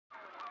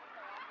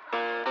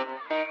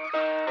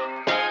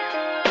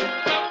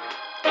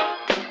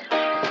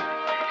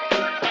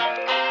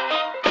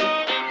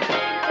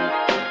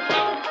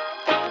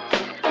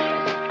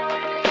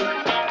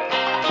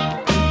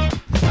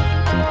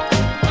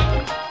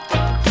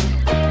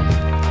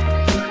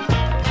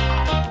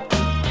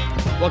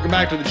Welcome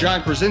back to the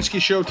John Krasinski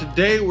Show.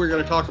 Today we're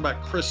going to talk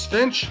about Chris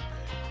Finch,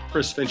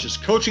 Chris Finch's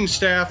coaching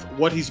staff,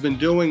 what he's been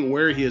doing,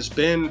 where he has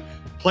been,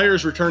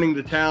 players returning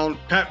to town,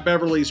 Pat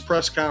Beverly's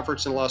press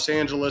conference in Los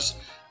Angeles,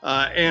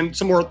 and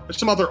some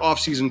other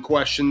offseason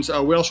questions.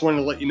 We also wanted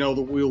to let you know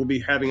that we will be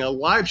having a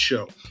live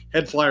show,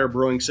 Head Flyer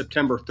Brewing,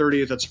 September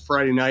 30th. That's a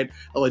Friday night.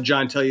 I'll let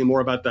John tell you more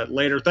about that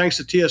later. Thanks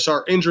to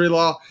TSR Injury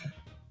Law.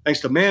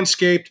 Thanks to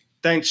Manscaped.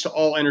 Thanks to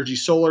All Energy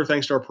Solar.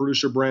 Thanks to our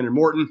producer, Brandon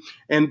Morton.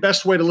 And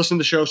best way to listen to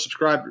the show,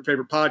 subscribe to your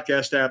favorite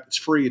podcast app. It's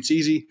free. It's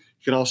easy.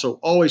 You can also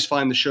always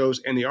find the shows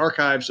and the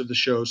archives of the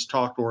shows,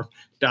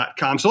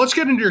 talknorth.com. So let's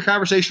get into your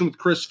conversation with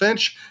Chris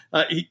Finch.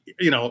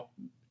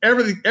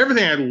 Everything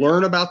I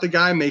learn about the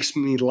guy makes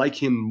me like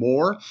him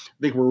more. I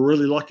think we're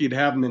really lucky to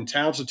have him in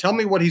town. So tell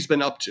me what he's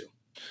been up to.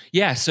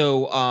 Yeah,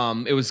 so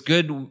it was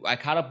good. I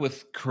caught up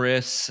with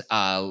Chris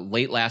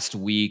late last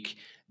week.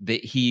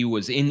 That he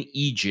was in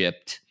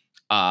Egypt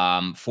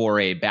for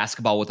a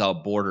Basketball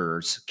Without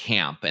Borders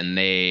camp, and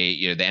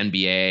they, the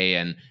NBA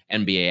and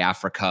NBA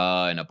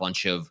Africa and a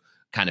bunch of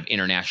kind of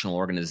international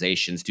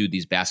organizations do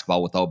these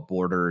Basketball Without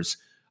Borders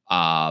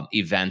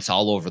events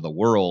all over the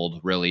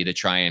world, really, to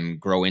try and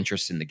grow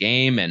interest in the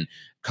game. And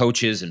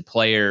coaches and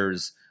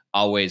players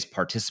always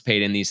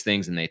participate in these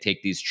things, and they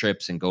take these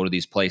trips and go to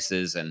these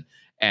places and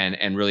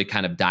really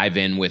kind of dive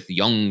in with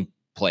young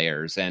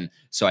players. And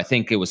so I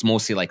think it was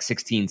mostly like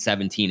 16,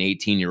 17,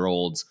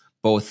 18-year-olds,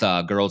 both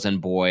girls and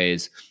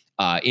boys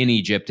in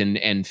Egypt.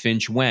 And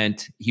Finch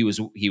went. He was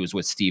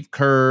with Steve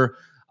Kerr,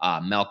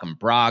 Malcolm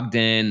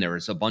Brogdon. There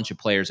was a bunch of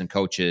players and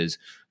coaches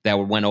that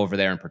went over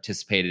there and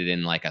participated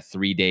in like a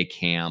 3-day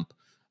camp.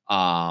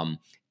 And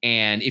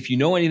if you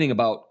know anything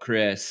about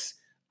Chris,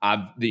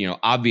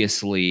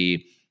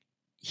 obviously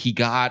he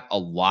got a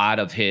lot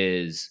of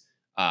his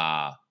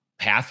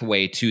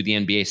pathway to the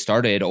NBA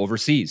started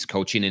overseas,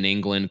 coaching in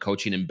England,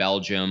 coaching in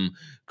Belgium,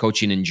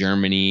 coaching in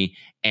Germany.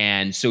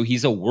 And so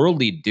he's a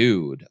worldly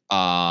dude.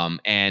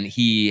 And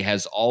he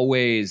has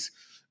always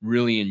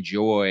really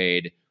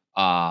enjoyed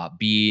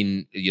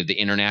being the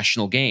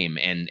international game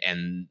and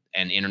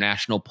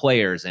international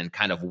players, and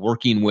kind of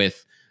working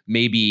with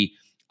maybe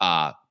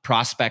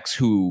prospects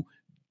who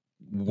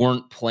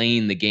weren't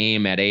playing the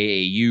game at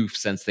AAU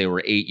since they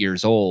were 8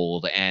 years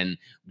old, and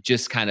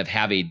just kind of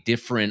have a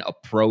different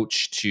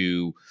approach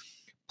to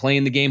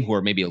playing the game, who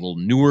are maybe a little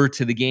newer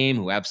to the game,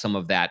 who have some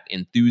of that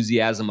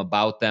enthusiasm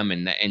about them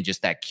and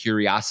just that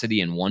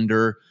curiosity and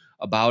wonder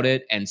about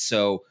it. And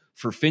so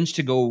for Finch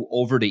to go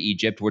over to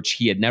Egypt, which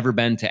he had never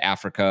been to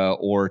Africa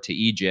or to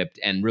Egypt,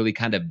 and really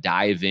kind of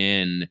dive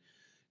in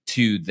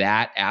to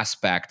that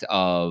aspect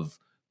of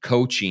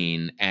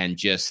coaching and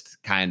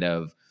just kind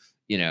of,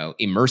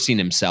 immersing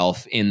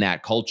himself in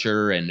that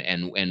culture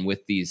and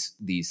with these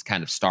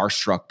kind of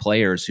starstruck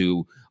players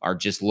who are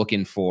just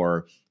looking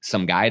for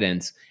some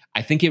guidance.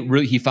 I think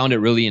he found it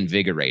really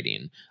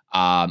invigorating.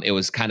 It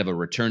was kind of a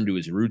return to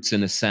his roots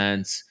in a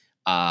sense.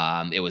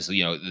 It was,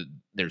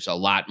 there's a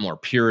lot more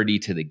purity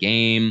to the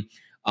game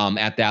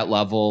at that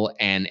level.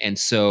 And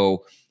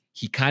so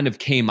he kind of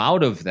came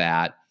out of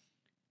that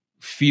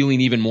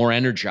feeling even more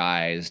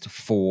energized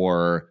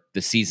for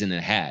the season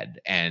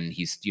ahead. And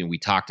he's, we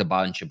talked a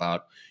bunch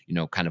about,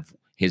 kind of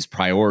his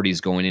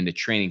priorities going into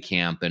training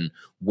camp and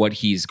what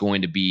he's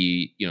going to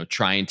be,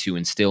 trying to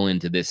instill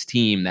into this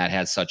team that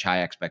has such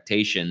high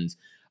expectations.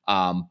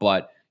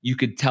 But you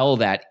could tell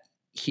that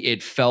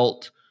it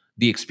felt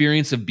the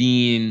experience of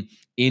being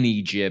in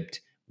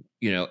Egypt,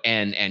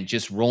 and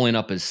just rolling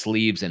up his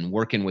sleeves and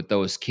working with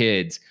those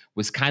kids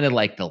was kind of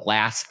like the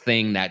last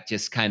thing that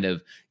just kind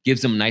of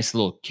gives him a nice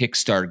little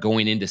kickstart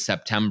going into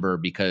September,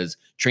 because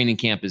training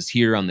camp is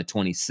here on the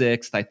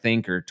 26th, I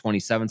think, or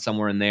 27th,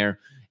 somewhere in there.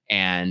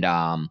 And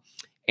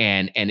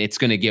it's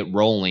going to get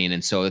rolling.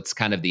 And so it's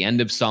kind of the end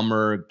of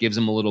summer, gives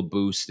him a little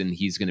boost, and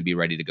he's going to be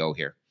ready to go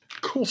here.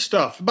 Cool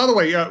stuff. By the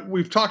way,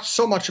 we've talked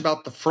so much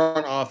about the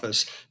front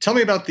office. Tell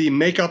me about the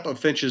makeup of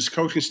Finch's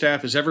coaching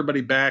staff. Is everybody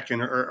back,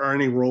 and are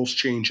any roles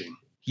changing?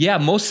 Yeah,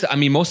 most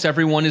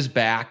everyone is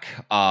back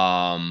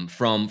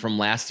from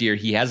last year.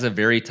 He has a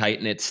very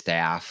tight-knit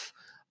staff.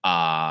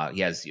 He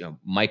has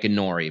Mike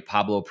Nori,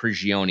 Pablo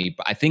Prigioni.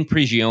 I think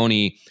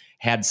Prigioni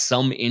had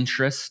some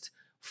interest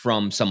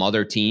from some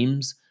other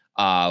teams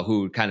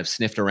who kind of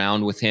sniffed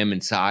around with him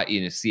and saw,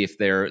 see if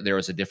there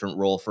was a different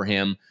role for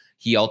him.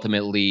 He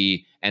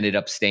ultimately ended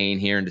up staying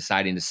here and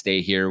deciding to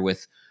stay here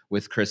with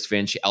Chris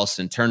Finch.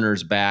 Elston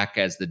Turner's back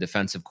as the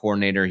defensive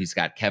coordinator. He's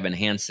got Kevin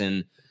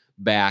Hansen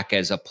back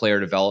as a player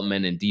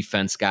development and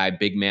defense guy,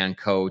 big man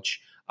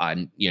coach.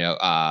 Kevin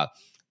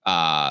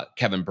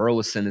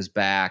Burleson is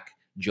back.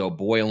 Joe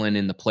Boylan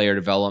in the player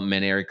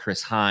development area.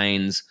 Chris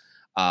Hines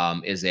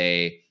is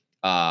a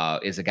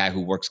guy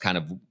who works kind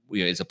of,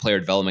 is a player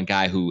development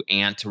guy who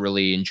Ant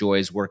really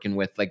enjoys working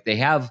with. Like, they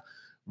have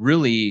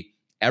really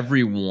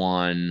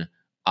everyone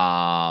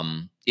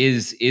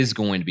is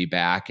going to be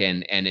back,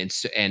 and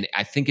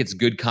I think it's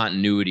good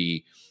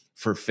continuity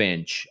for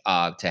Finch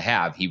to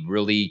have. He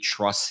really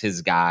trusts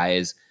his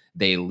guys.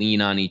 They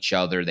lean on each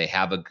other. They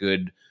have a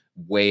good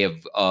way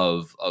of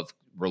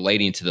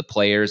relating to the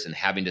players and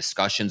having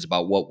discussions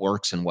about what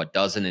works and what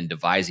doesn't, and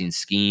devising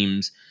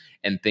schemes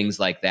and things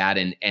like that.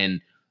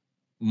 And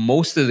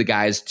most of the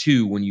guys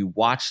too, when you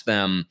watch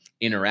them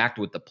interact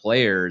with the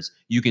players,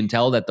 you can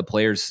tell that the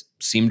players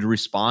seem to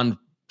respond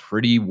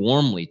pretty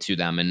warmly to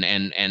them,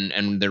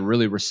 and they're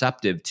really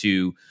receptive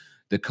to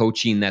the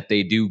coaching that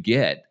they do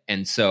get.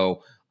 And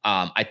so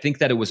I think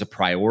that it was a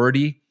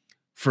priority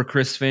for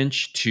Chris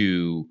Finch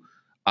to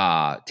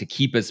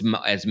keep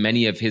as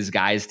many of his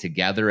guys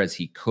together as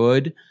he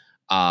could.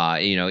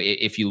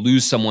 If you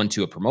lose someone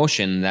to a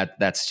promotion,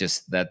 that's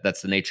the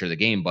nature of the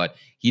game. But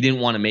he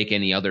didn't want to make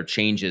any other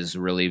changes,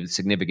 really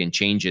significant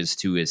changes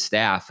to his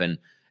staff, and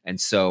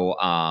so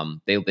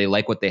they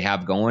like what they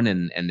have going,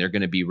 and they're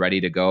going to be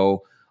ready to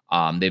go.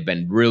 They've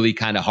been really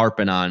kind of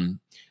harping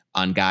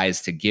on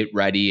guys to get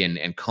ready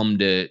and come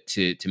to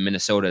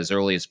Minnesota as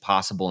early as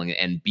possible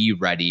and be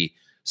ready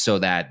so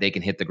that they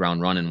can hit the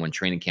ground running when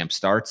training camp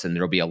starts. And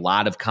there'll be a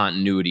lot of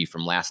continuity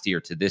from last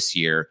year to this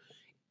year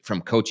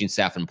from coaching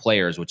staff and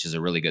players, which is a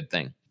really good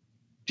thing.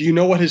 Do you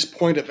know what his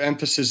point of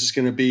emphasis is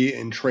going to be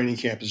in training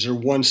camp? Is there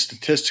one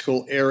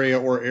statistical area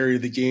or area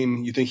of the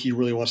game you think he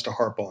really wants to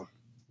harp on?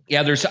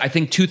 Yeah, there's, I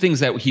think, two things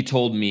that he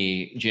told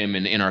me, Jim,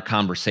 in our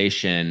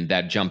conversation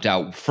that jumped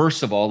out.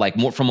 First of all, like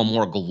more from a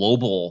more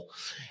global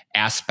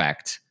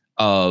aspect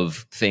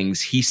of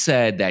things, he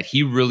said that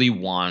he really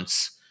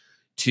wants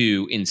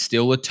to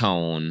instill a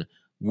tone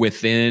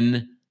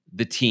within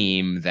the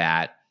team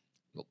that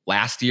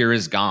last year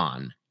is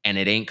gone and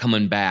it ain't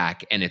coming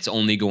back, and it's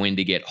only going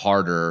to get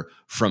harder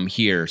from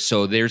here.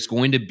 So there's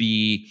going to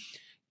be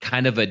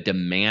kind of a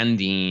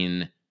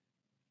demanding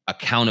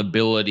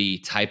accountability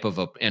type of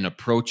an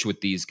approach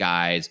with these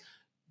guys,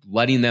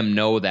 letting them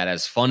know that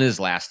as fun as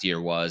last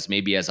year was,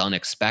 maybe as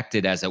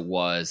unexpected as it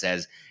was,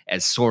 as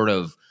sort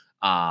of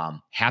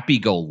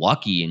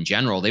happy-go-lucky in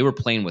general, they were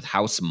playing with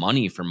house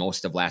money for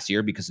most of last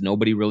year because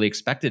nobody really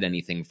expected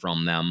anything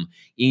from them,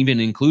 even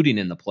including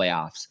in the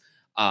playoffs.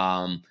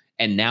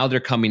 And now they're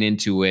coming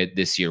into it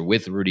this year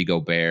with Rudy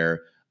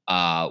Gobert,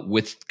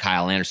 with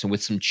Kyle Anderson,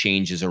 with some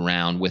changes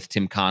around, with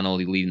Tim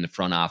Connolly leading the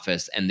front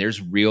office. And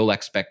there's real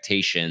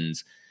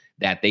expectations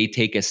that they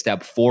take a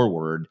step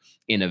forward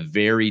in a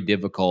very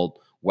difficult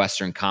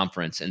Western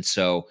Conference. And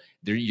so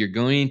you're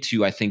going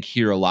to, I think,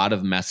 hear a lot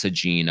of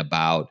messaging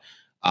about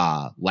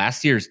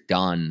last year's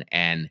done,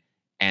 and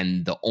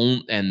the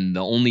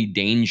only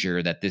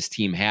danger that this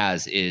team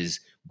has is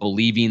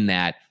believing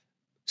that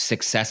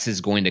success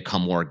is going to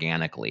come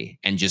organically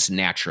and just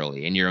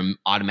naturally, and you're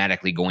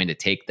automatically going to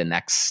take the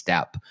next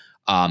step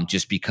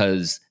just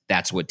because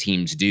that's what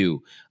teams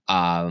do.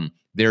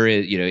 There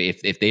is,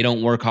 if they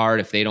don't work hard,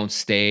 if they don't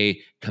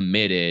stay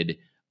committed,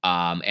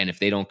 and if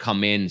they don't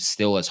come in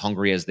still as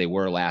hungry as they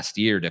were last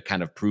year to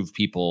kind of prove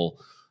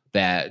people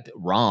that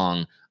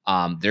wrong,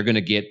 they're going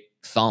to get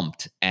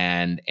thumped,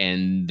 and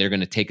they're going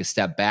to take a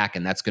step back,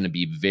 and that's going to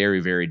be very,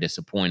 very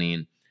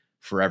disappointing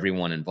for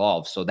everyone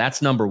involved. So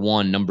that's number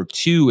one. Number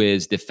two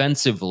is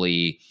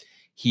defensively,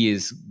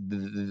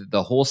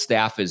 the whole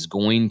staff is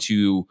going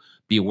to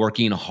be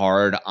working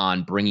hard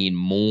on bringing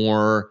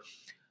more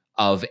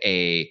of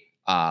a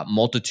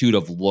multitude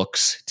of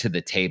looks to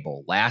the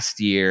table.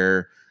 Last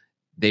year,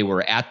 they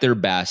were at their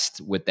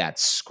best with that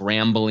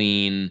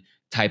scrambling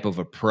type of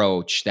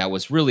approach that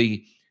was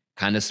really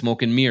kind of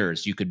smoke and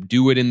mirrors. You could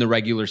do it in the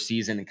regular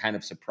season and kind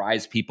of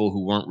surprise people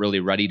who weren't really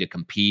ready to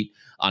compete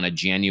on a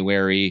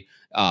January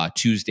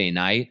Tuesday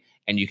night,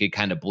 and you could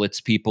kind of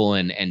blitz people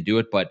and do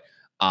it. But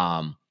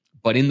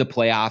in the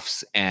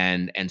playoffs,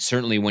 and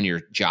certainly when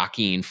you're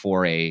jockeying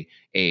for a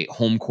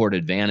home court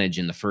advantage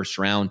in the first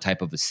round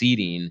type of a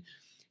seeding,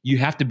 you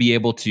have to be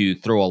able to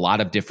throw a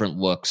lot of different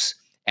looks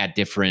at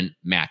different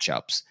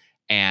matchups.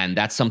 And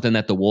that's something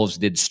that the Wolves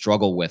did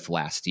struggle with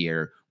last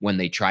year when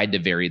they tried to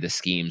vary the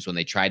schemes, when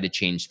they tried to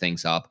change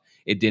things up.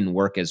 It didn't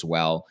work as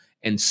well.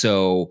 And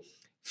so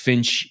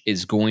Finch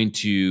is going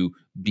to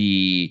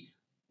be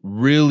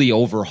really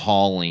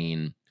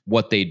overhauling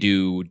what they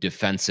do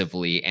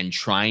defensively and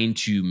trying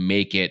to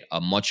make it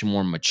a much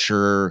more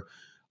mature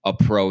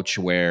approach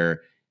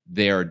where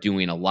they're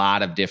doing a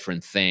lot of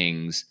different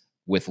things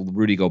with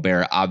Rudy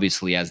Gobert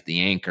obviously as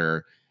the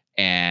anchor,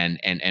 and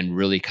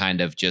really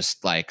kind of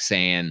just like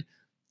saying,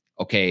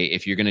 okay,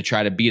 if you're going to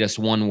try to beat us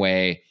one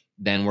way,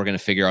 then we're going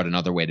to figure out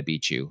another way to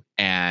beat you.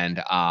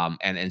 And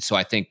so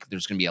I think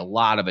there's going to be a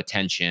lot of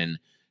attention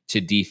to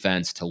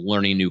defense, to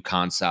learning new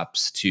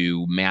concepts,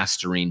 to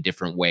mastering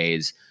different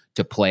ways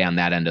to play on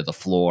that end of the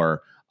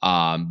floor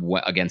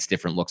against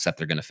different looks that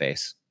they're going to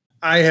face.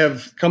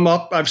 I've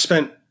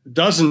spent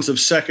dozens of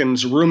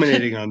seconds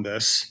ruminating on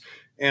this,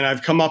 and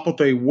I've come up with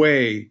a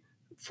way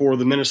for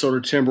the Minnesota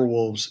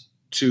Timberwolves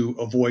to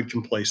avoid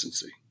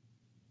complacency.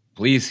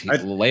 Please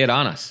lay it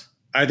on us.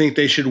 I think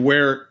they should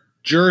wear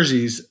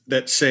jerseys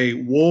that say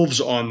Wolves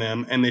on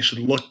them, and they should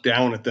look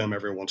down at them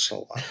every once in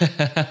a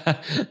while.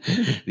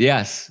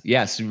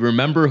 Yes.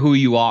 Remember who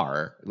you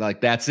are.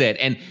 Like, that's it.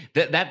 And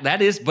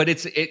that is, but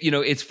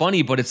it's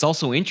funny, but it's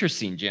also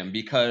interesting, Jim,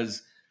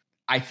 because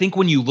I think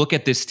when you look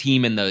at this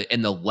team and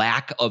the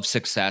lack of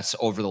success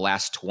over the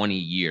last 20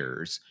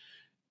 years,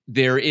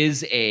 there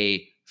is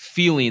a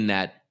feeling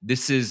that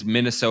this is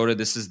Minnesota,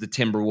 this is the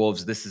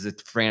Timberwolves, this is a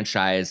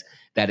franchise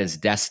that is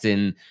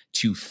destined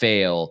to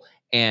fail.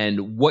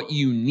 And what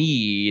you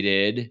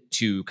needed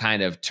to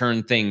kind of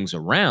turn things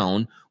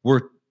around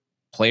were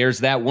players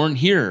that weren't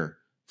here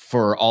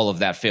for all of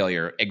that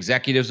failure,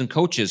 executives and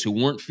coaches who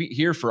weren't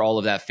here for all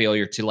of that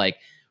failure to like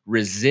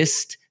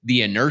resist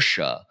the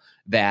inertia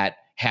that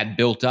had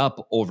built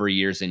up over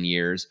years and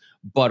years,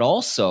 but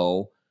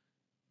also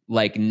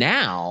like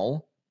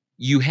now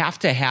you have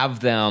to have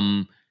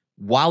them,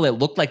 while it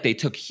looked like they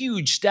took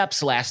huge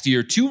steps last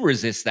year to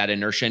resist that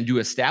inertia and to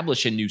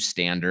establish a new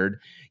standard,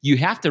 you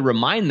have to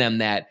remind them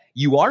that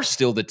you are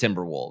still the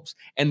Timberwolves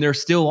and there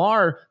still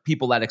are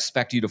people that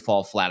expect you to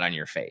fall flat on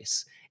your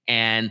face.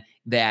 And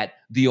that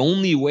the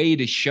only way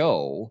to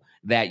show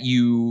that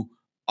you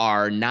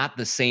are not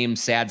the same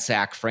sad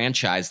sack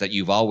franchise that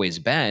you've always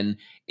been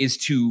is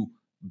to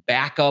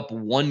back up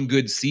one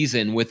good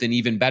season with an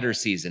even better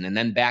season and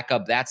then back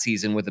up that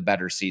season with a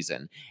better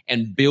season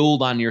and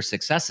build on your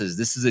successes.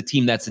 This is a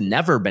team that's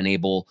never been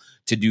able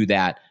to do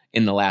that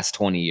in the last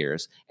 20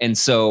 years. And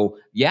so,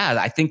 yeah,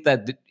 I think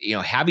that,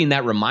 having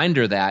that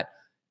reminder that,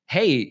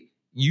 hey,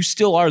 you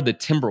still are the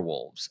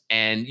Timberwolves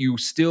and you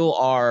still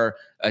are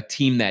a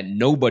team that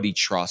nobody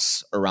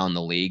trusts around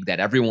the league, that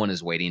everyone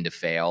is waiting to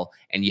fail,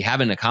 and you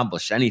haven't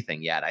accomplished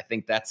anything yet. I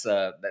think that's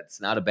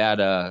not a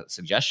bad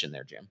suggestion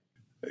there, Jim.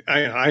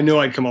 I knew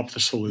I'd come up with a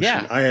solution.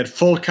 Yeah. I had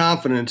full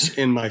confidence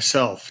in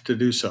myself to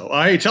do so.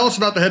 Hey, tell us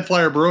about the Head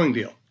Flyer Brewing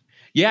deal.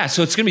 Yeah,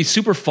 so it's going to be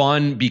super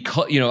fun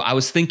because, I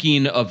was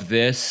thinking of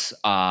this.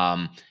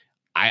 I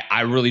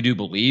really do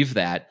believe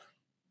that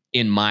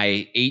in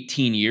my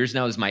 18 years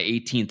now, this is my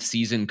 18th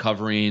season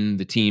covering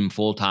the team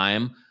full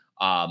time.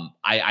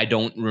 I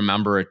don't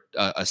remember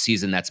a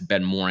season that's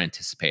been more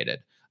anticipated,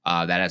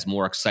 that has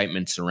more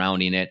excitement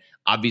surrounding it.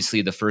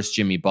 Obviously, the first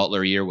Jimmy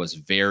Butler year was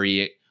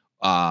very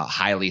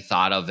highly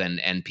thought of,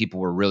 and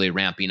people were really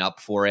ramping up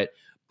for it.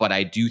 But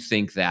I do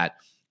think that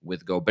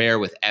with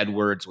Gobert, with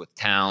Edwards, with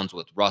Towns,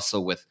 with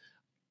Russell, with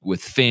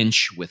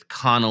Finch, with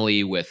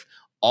Connolly, with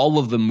all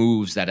of the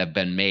moves that have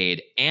been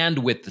made, and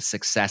with the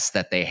success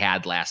that they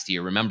had last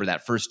year. Remember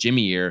that first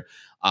Jimmy year,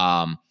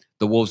 the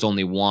Wolves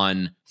only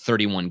won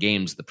 31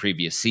 games the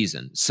previous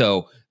season.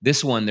 So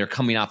this one, they're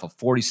coming off a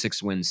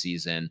 46-win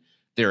season.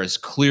 There is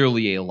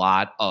clearly a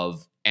lot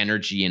of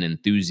energy and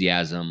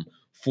enthusiasm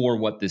for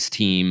what this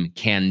team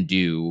can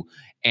do.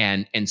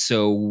 And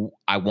so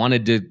I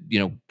wanted to,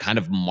 kind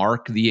of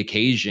mark the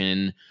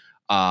occasion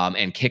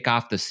and kick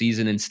off the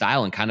season in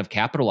style and kind of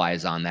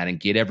capitalize on that and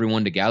get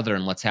everyone together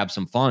and let's have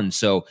some fun.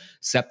 So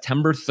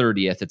September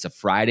 30th, it's a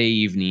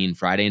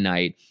Friday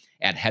night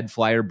at Head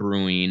Flyer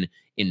Brewing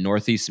in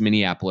Northeast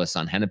Minneapolis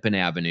on Hennepin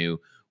Avenue.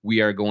 We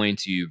are going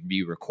to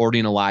be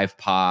recording a live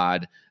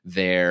pod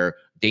there.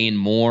 Dane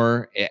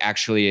Moore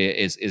actually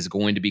is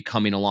going to be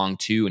coming along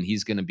too, and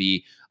he's going to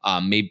be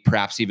maybe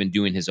perhaps even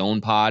doing his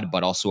own pod,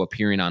 but also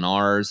appearing on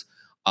ours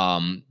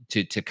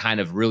to kind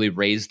of really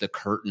raise the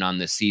curtain on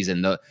this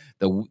season.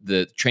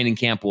 The training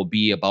camp will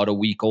be about a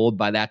week old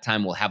by that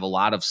time. We'll have a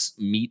lot of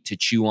meat to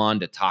chew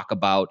on to talk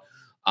about,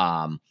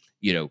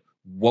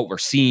 what we're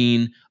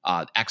seeing,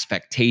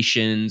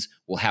 expectations.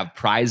 We'll have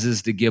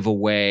prizes to give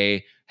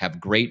away, have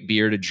great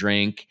beer to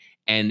drink.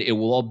 And it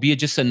will all be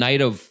just a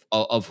night of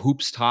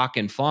hoops talk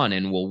and fun.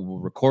 And we'll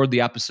record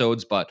the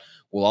episodes, but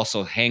we'll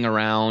also hang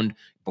around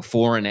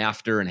before and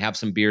after and have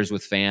some beers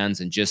with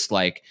fans and just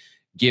like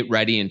get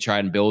ready and try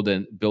and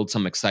build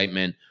some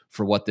excitement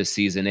for what this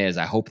season is.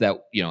 I hope that,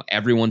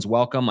 everyone's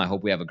welcome. I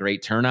hope we have a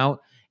great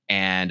turnout.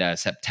 And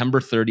September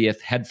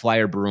 30th, Head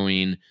Flyer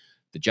Brewing,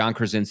 the John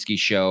Krasinski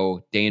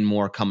Show, Dane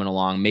Moore coming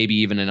along, maybe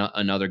even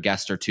another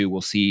guest or two.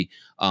 We'll see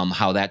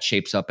how that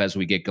shapes up as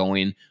we get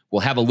going.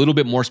 We'll have a little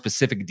bit more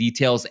specific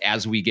details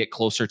as we get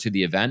closer to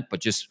the event, but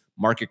just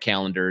mark your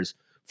calendars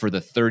for the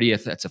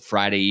 30th. That's a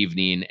Friday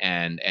evening,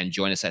 and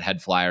join us at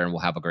Head Flyer, and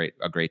we'll have a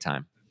great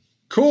time.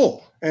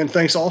 Cool. And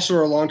thanks also to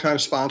our longtime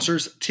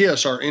sponsors,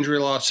 TSR Injury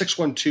Law,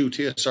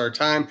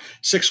 612-TSR-TIME,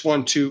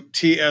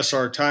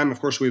 612-TSR-TIME. Of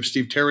course, we have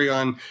Steve Terry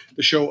on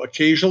the show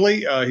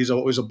occasionally. He's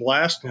always a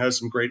blast and has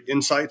some great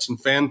insights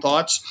and fan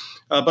thoughts.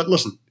 But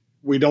listen,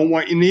 we don't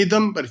want you to need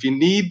them, but if you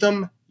need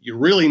them, you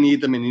really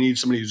need them, and you need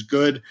somebody who's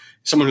good,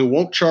 someone who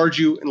won't charge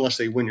you unless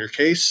they win your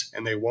case,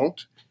 and they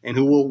won't, and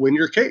who will win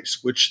your case,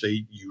 which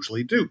they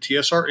usually do.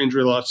 TSR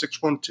Injury Law,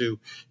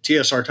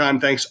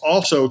 612-TSR-TIME. Thanks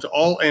also to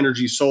All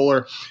Energy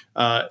Solar.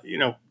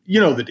 You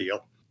know the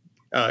deal.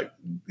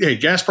 Hey,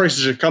 gas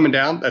prices are coming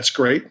down. That's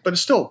great, but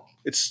it's still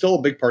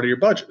a big part of your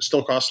budget. It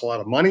still costs a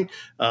lot of money.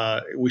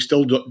 We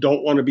still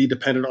don't want to be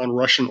dependent on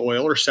Russian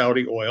oil or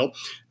Saudi oil,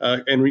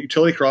 and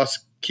utility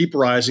costs keep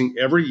rising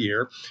every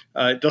year.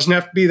 It doesn't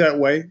have to be that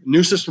way.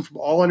 New system from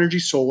All Energy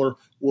Solar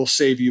will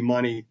save you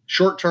money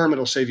short term.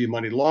 It'll save you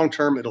money long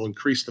term. It'll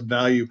increase the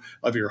value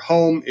of your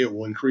home. It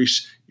will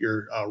increase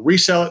your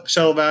resell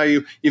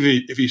value.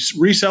 If you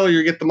resell,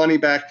 you get the money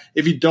back.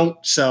 If you don't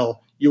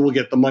sell, you will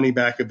get the money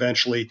back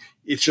eventually.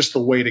 It's just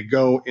the way to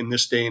go in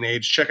this day and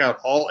age. Check out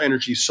All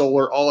Energy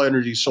Solar,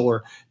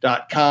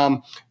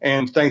 allenergysolar.com.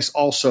 And thanks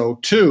also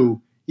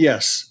to,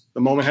 yes,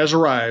 the moment has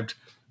arrived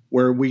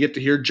where we get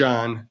to hear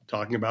John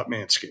talking about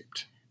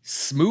Manscaped.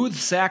 Smooth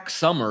sack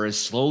summer is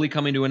slowly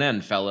coming to an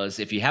end, fellas.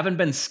 If you haven't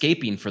been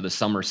scaping for the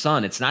summer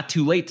sun, it's not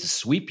too late to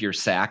sweep your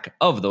sack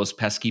of those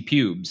pesky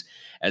pubes.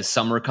 As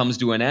summer comes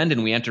to an end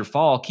and we enter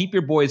fall, keep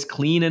your boys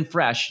clean and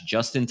fresh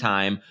just in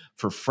time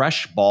for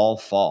Fresh Ball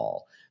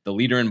Fall. The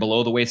leader in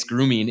below-the-waist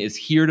grooming is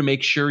here to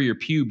make sure your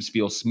pubes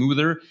feel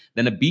smoother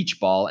than a beach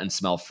ball and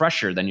smell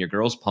fresher than your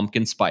girl's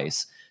pumpkin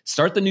spice.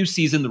 Start the new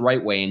season the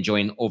right way and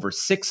join over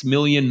 6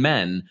 million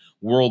men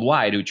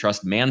worldwide who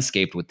trust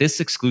Manscaped with this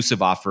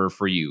exclusive offer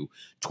for you.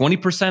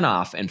 20%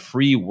 off and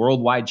free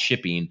worldwide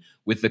shipping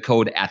with the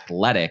code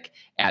ATHLETIC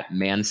at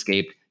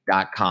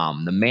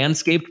manscaped.com. The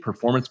Manscaped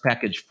Performance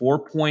Package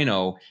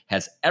 4.0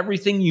 has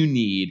everything you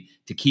need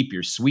to keep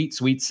your sweet,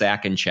 sweet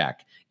sack in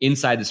check.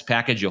 Inside this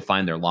package, you'll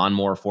find their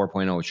Lawnmower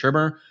 4.0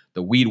 trimmer,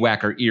 the Weed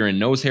Whacker ear and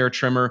nose hair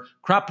trimmer,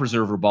 Crop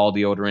Preserver ball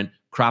deodorant,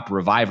 Crop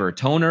Reviver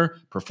toner,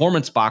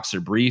 Performance Boxer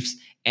briefs,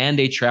 and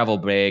a travel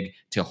bag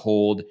to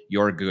hold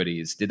your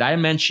goodies. Did I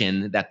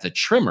mention that the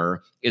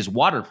trimmer is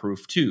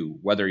waterproof too?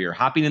 Whether you're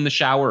hopping in the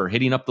shower or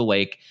hitting up the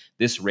lake,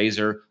 this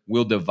razor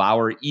will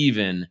devour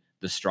even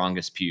the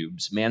strongest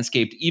pubes.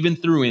 Manscaped even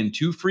threw in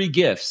 2 free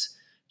gifts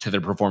to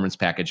their Performance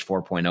Package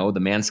 4.0,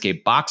 the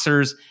Manscaped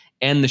Boxers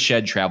and the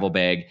Shed travel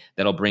bag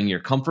that'll bring your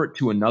comfort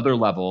to another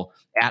level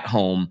at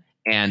home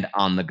and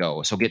on the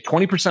go. So get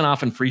 20%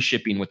 off and free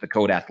shipping with the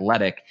code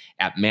ATHLETIC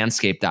at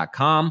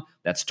manscaped.com.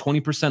 That's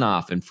 20%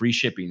 off and free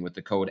shipping with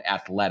the code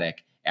ATHLETIC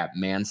at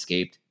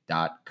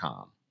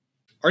manscaped.com.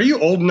 Are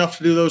you old enough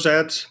to do those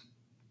ads?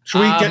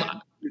 Should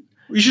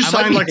we should I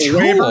sign like too a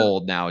waiver?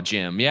 Old now,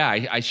 Jim. Yeah,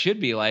 I should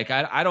be. Like,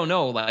 I don't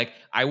know. Like,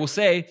 I will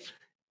say,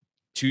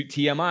 to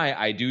TMI,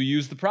 I do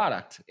use the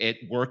product.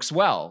 It works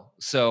well.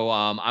 So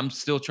I'm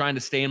still trying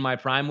to stay in my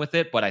prime with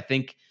it, but I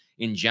think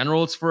in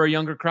general it's for a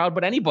younger crowd,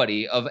 but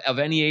anybody of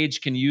any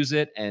age can use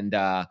it and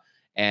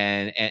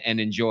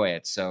enjoy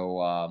it.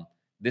 So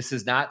this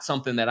is not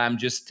something that I'm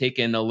just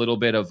taking a little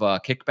bit of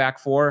kickback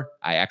for.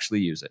 I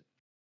actually use it.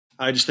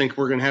 I just think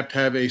we're going to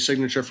have a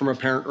signature from a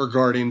parent or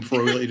guardian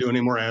before we let you do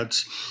any more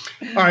ads.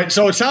 All right.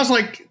 So it sounds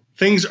like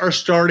things are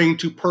starting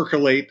to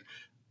percolate.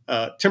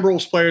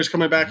 Timberwolves players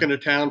coming back into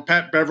town.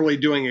 Pat Beverly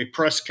doing a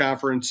press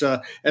conference.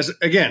 As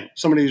again,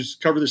 somebody who's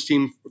covered this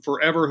team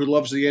forever, who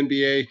loves the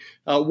NBA.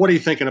 What are you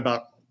thinking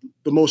about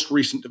the most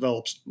recent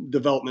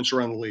developments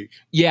around the league?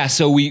 Yeah,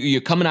 so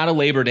you're coming out of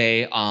Labor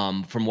Day.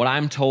 From what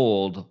I'm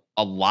told,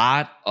 a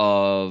lot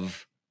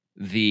of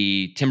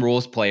the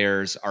Timberwolves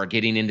players are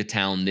getting into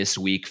town this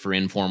week for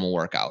informal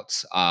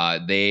workouts.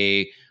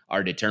 They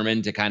are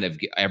determined to kind of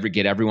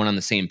get everyone on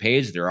the same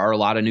page. There are a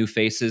lot of new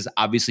faces.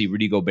 Obviously,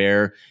 Rudy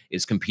Gobert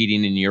is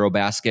competing in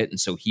Eurobasket, and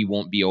so he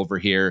won't be over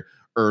here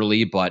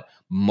early, but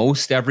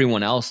most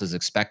everyone else is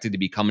expected to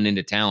be coming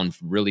into town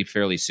really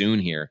fairly soon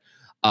here,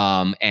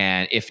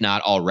 and if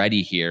not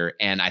already here.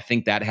 And I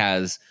think that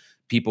has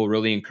people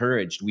really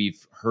encouraged.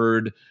 We've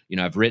heard,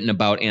 I've written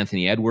about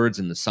Anthony Edwards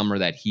and the summer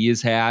that he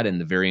has had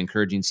and the very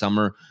encouraging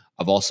summer.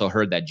 I've also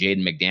heard that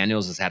Jaden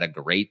McDaniels has had a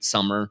great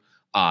summer.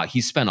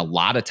 He spent a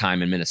lot of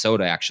time in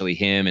Minnesota, actually.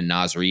 Him and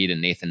Naz Reid and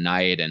Nathan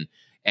Knight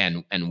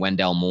and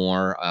Wendell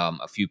Moore,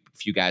 a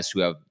few guys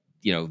who have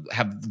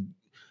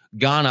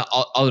gone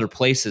other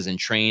places and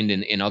trained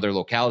in other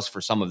locales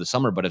for some of the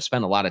summer, but have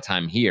spent a lot of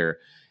time here,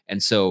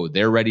 and so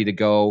they're ready to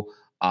go.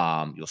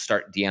 You'll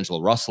start.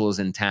 D'Angelo Russell is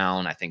in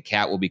town. I think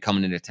Cat will be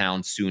coming into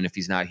town soon if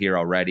he's not here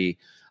already.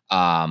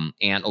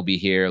 Ant will be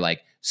here.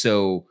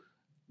 So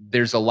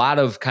there's a lot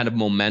of kind of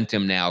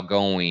momentum now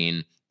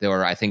going.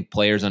 There, I think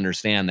players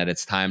understand that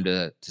it's time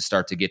to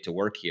start to get to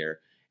work here,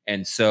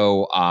 and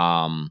so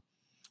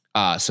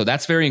so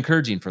that's very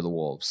encouraging for the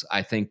Wolves.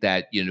 I think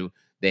that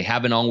they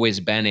haven't always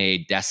been a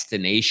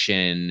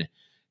destination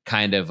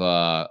kind of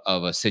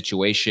a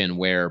situation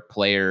where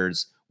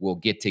players will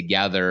get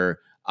together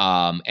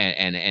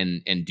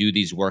and do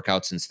these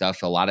workouts and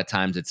stuff. A lot of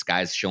times it's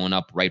guys showing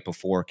up right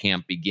before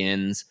camp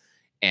begins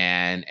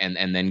and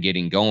then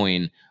getting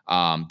going.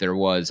 There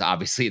was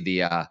obviously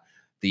the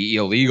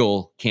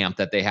illegal camp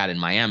that they had in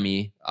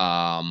Miami,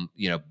 last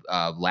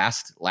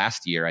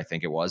year, I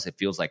think it was. It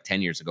feels like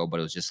 10 years ago, but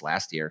it was just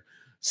last year.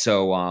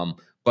 So,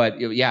 but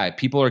yeah,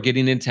 people are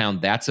getting in town.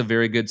 That's a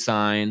very good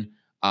sign.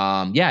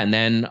 And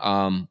then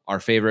our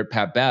favorite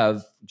Pat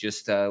Bev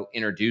just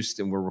introduced,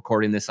 and we're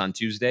recording this on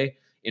Tuesday,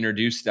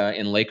 introduced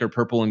in Laker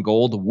purple and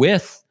gold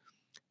with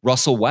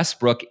Russell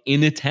Westbrook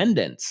in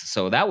attendance.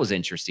 So that was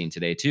interesting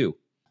today too.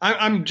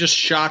 I'm just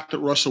shocked that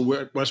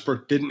Russell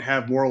Westbrook didn't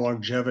have more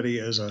longevity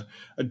as a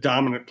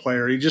dominant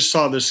player. You just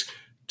saw this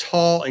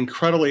tall,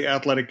 incredibly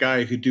athletic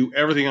guy who could do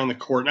everything on the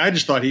court. And I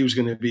just thought he was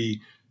going to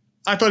be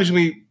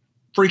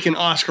freaking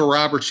Oscar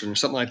Robertson or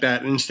something like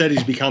that. And instead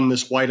he's become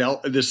this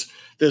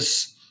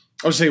this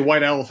I would say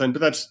white elephant,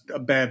 but that's a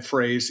bad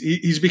phrase.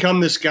 He's become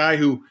this guy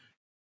who,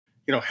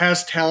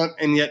 has talent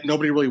and yet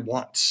nobody really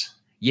wants.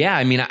 Yeah,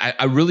 I mean,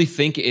 I really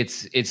think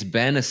it's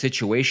been a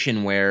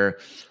situation where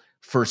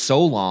for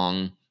so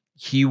long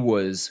he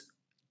was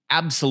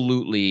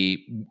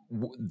absolutely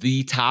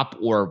the top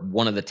or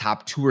one of the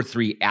top two or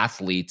three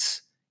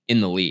athletes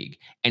in the league,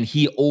 and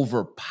he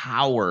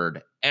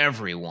overpowered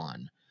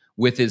everyone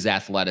with his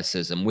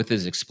athleticism, with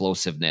his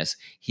explosiveness.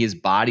 His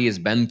body has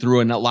been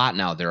through a lot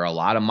now. There are a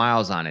lot of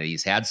miles on it.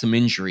 He's had some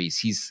injuries.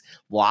 He's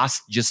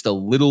lost just a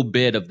little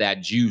bit of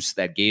that juice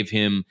that gave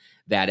him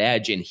that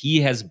edge, and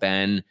he has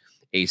been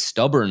a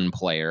stubborn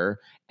player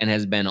and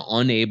has been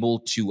unable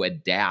to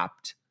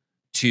adapt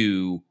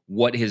to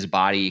what his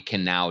body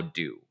can now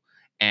do.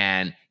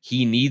 And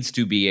he needs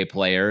to be a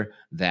player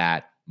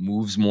that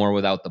moves more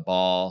without the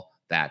ball,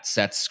 that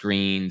sets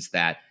screens,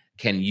 that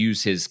can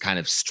use his kind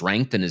of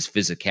strength and his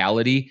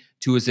physicality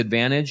to his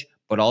advantage,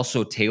 but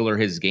also tailor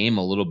his game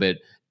a little bit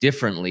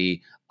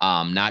differently,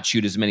 not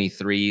shoot as many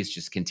threes,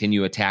 just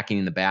continue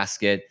attacking the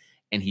basket.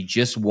 And he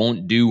just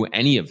won't do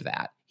any of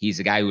that. He's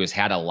a guy who has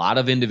had a lot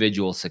of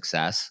individual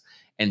success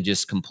and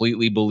just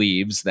completely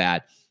believes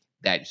that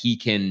he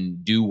can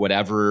do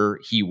whatever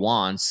he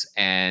wants,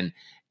 and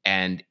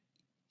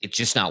it's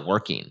just not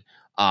working.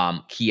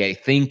 He, I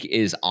think,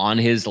 is on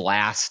his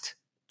last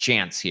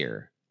chance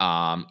here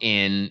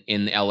in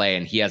LA,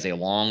 and he has a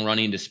long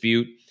running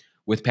dispute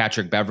with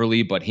Patrick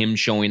Beverley, but him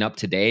showing up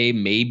today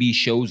maybe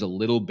shows a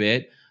little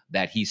bit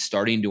that he's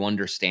starting to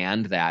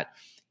understand that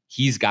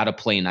he's got to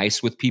play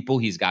nice with people.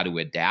 He's got to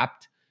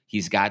adapt.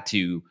 He's got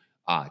to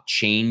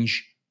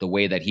change the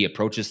way that he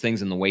approaches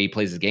things and the way he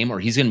plays the game, or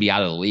he's going to be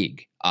out of the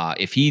league.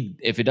 If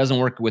it doesn't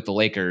work with the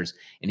Lakers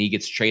and he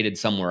gets traded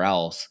somewhere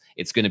else,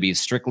 it's going to be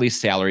strictly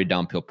salary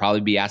dump. He'll probably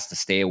be asked to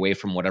stay away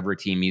from whatever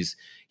team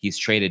he's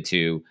traded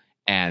to,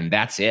 and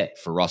that's it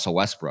for Russell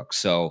Westbrook.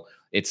 So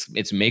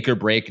it's make or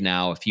break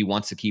now. If he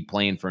wants to keep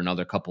playing for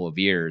another couple of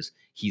years,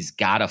 he's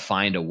got to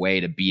find a way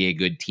to be a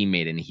good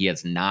teammate, and he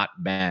has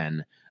not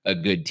been a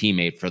good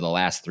teammate for the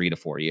last 3 to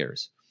 4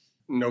 years.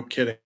 No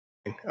kidding.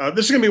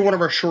 This is going to be one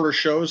of our shorter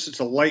shows. It's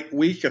a light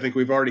week. I think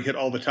we've already hit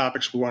all the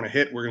topics we want to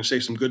hit. We're going to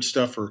save some good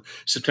stuff for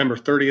September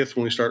 30th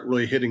when we start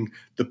really hitting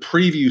the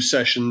preview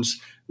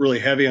sessions really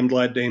heavy. I'm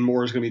glad Dane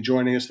Moore is going to be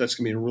joining us. That's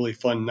going to be a really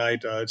fun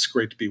night. It's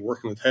great to be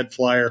working with Head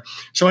Flyer.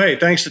 So, hey,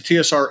 thanks to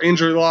TSR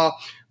Injury Law.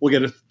 We'll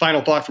get a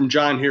final thought from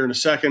John here in a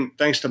second.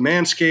 Thanks to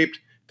Manscaped.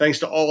 Thanks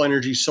to All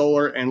Energy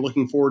Solar, and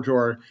looking forward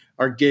to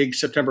our gig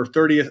September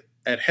 30th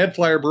at Head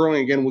Flyer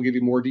Brewing. Again, we'll give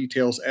you more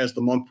details as the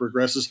month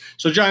progresses.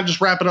 So, John,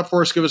 just wrap it up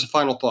for us. Give us a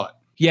final thought.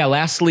 Yeah,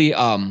 lastly,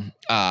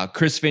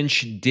 Chris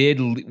Finch did,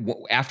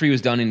 after he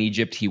was done in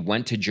Egypt, he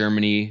went to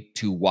Germany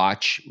to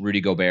watch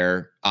Rudy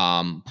Gobert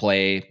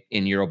play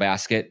in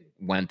Eurobasket,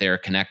 went there,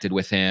 connected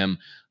with him,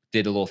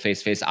 did a little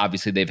face-to-face.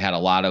 Obviously, they've had a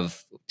lot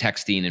of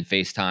texting and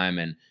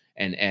FaceTime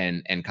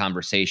and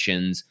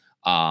conversations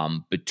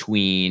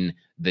between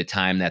the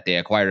time that they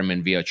acquired him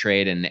in via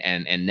trade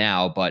and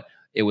now, but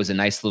it was a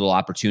nice little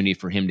opportunity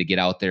for him to get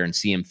out there and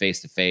see him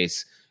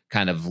face-to-face,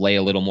 kind of lay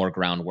a little more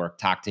groundwork,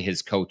 talk to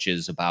his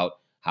coaches about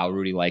how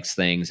Rudy likes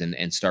things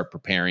and start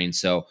preparing.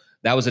 So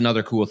that was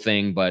another cool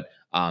thing. But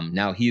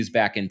now he's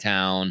back in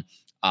town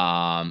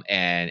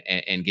and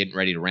getting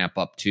ready to ramp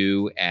up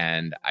too.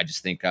 And I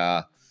just think,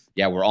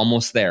 we're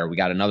almost there. We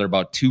got another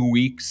about 2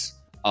 weeks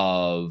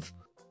of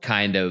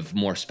kind of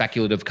more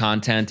speculative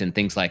content and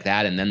things like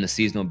that. And then the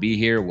season will be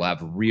here. We'll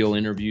have real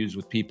interviews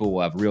with people.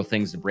 We'll have real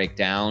things to break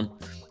down.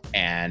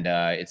 And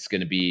it's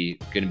going to be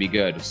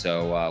good.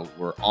 So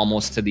we're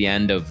almost to the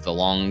end of the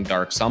long,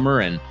 dark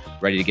summer and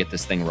ready to get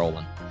this thing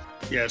rolling.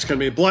 Yeah, it's going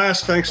to be a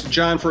blast. Thanks to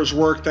John for his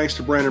work. Thanks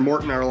to Brandon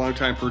Morton, our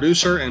longtime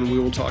producer, and we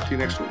will talk to you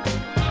next week.